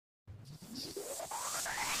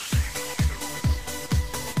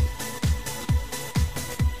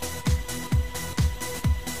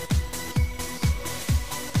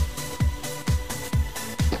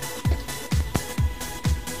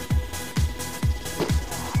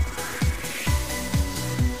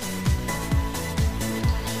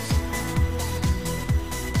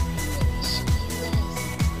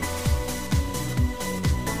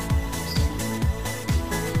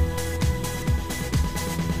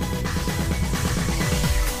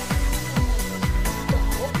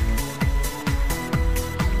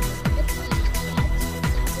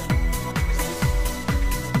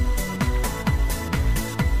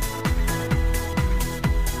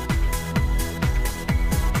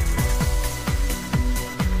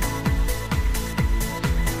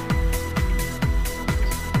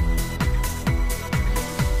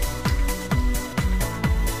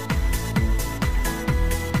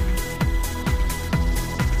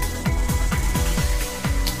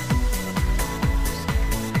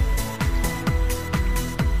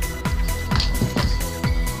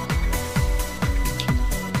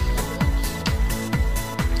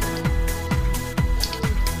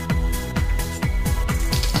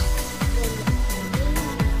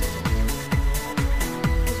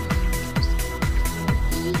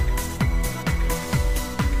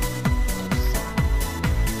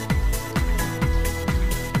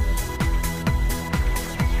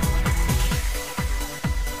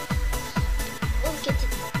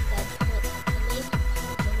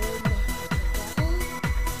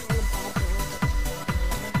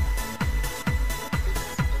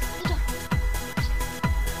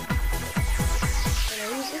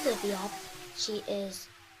Olivia. She is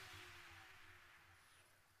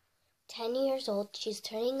 10 years old. She's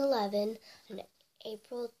turning 11 on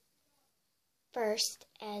April 1st,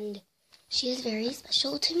 and she is very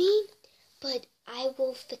special to me, but I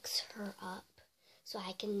will fix her up so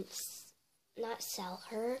I can not sell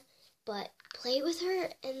her, but play with her,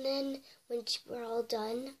 and then when we're all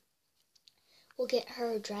done, we'll get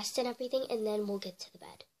her dressed and everything, and then we'll get to the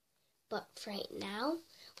bed. But for right now,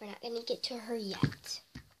 we're not going to get to her yet.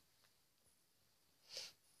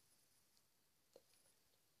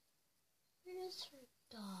 Where's her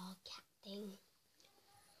dog cat thing?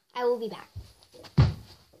 I will be back.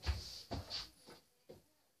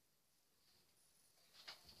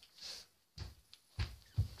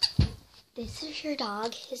 This is your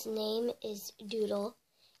dog. His name is Doodle,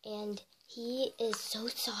 and he is so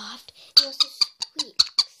soft. He also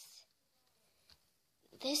squeaks.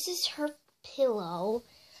 This is her pillow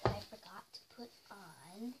that I forgot to put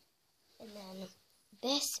on. And then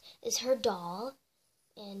this is her doll,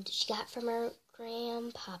 and she got from her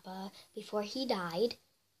grandpapa before he died.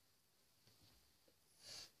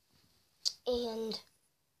 And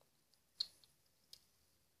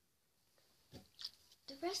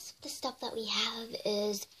the rest of the stuff that we have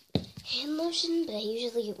is hand lotion, but I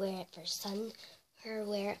usually wear it for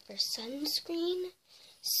sunscreen.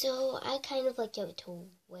 So I kind of like it to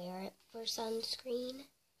wear it for sunscreen.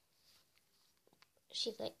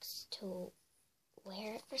 She likes to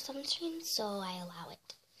wear it for sunscreen, so I allow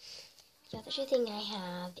it. The other thing I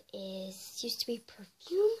have used to be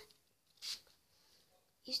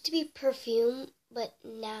perfume, but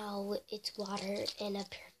now it's water in a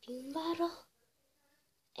perfume bottle.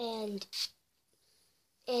 And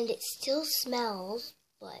it still smells,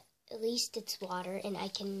 but at least it's water, and I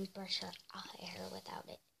can brush her hair without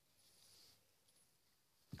it.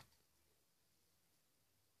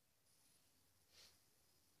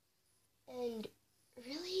 And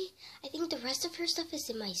really, I think the rest of her stuff is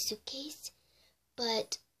in my suitcase,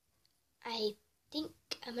 but I think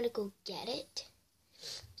I'm going to go get it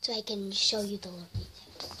so I can show you the little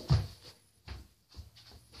details.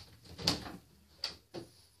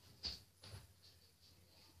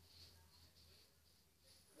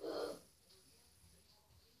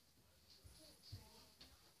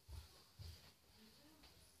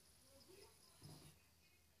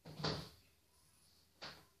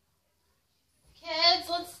 Kids,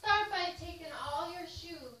 let's start by taking all your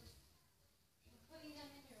shoes and putting them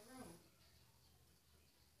in your room.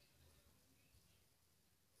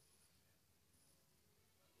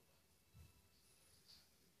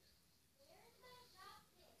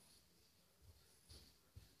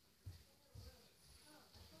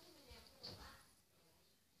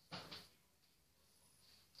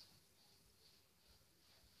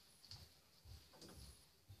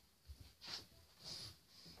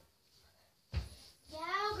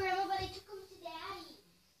 Yeah, Grandma, but I took them to Daddy.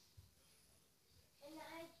 And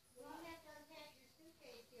I have to unpack your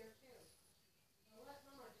suitcase here, too. Well, let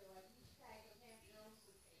Mama do it. You guys unpack your own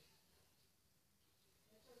suitcase.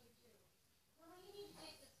 That's what you do. Mama, you need to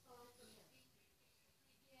take this phone from me.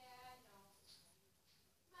 Yeah, I know.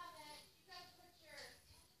 Come on, then. You guys put your...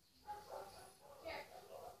 Here.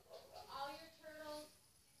 All your turtles.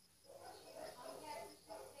 Unpack your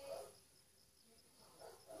suitcase.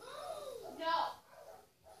 No.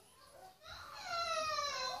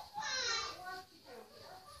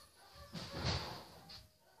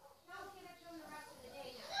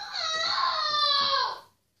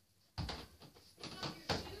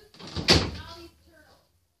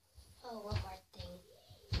 Oh, one more thing.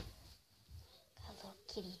 Got a little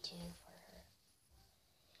kitty too for her.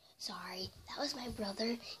 Sorry, that was my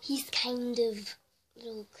brother. He's kind of a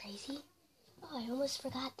little crazy. Oh, I almost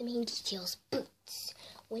forgot the main details. Boots.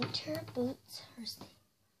 Winter boots.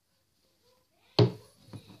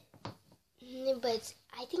 But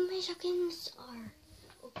I think my stockings are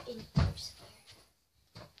open first.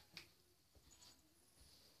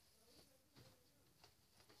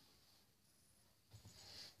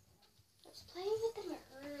 I was playing with them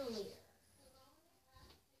earlier.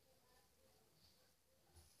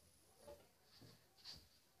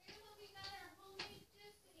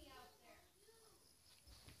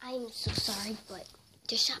 I'm so sorry, but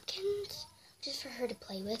the Shopkins, just for her to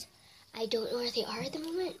play with. I don't know where they are at the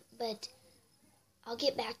moment, but I'll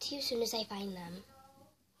get back to you as soon as I find them.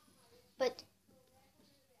 But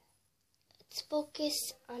let's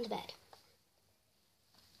focus on the bed.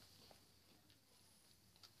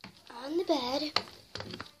 On the bed,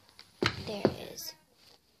 there is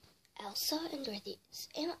Elsa and Dorothy.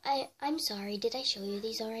 And I'm sorry, did I show you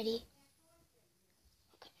these already?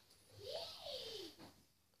 Okay.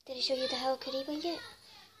 Did I show you the Hello Kitty blanket?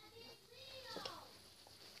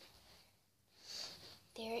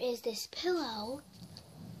 there is this pillow.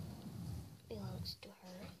 Belongs to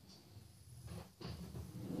her.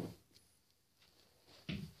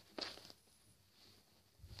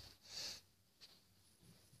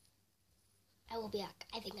 I will be back.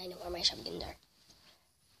 I think I know where my pumpkins are.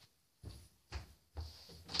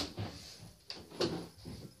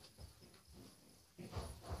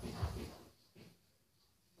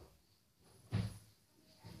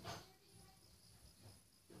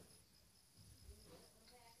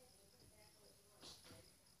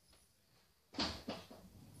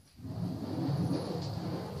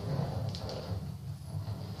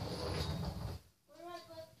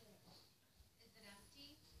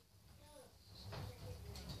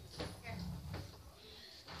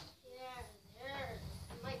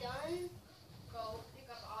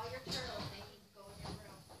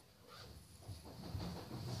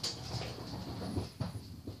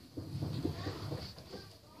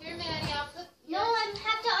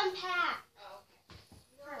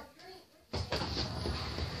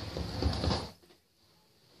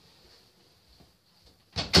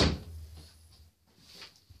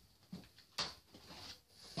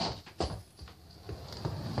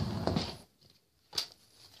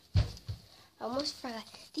 I almost forgot.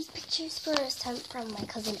 These pictures were sent from my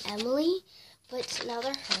cousin Emily, but now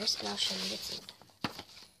they're hers, and I'll show you the two of them.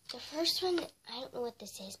 The first one, I don't know what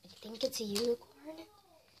this is, but I think it's a unicorn.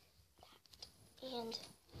 And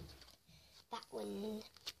that one.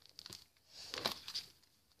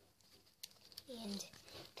 And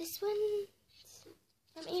this one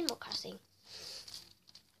from Animal Crossing.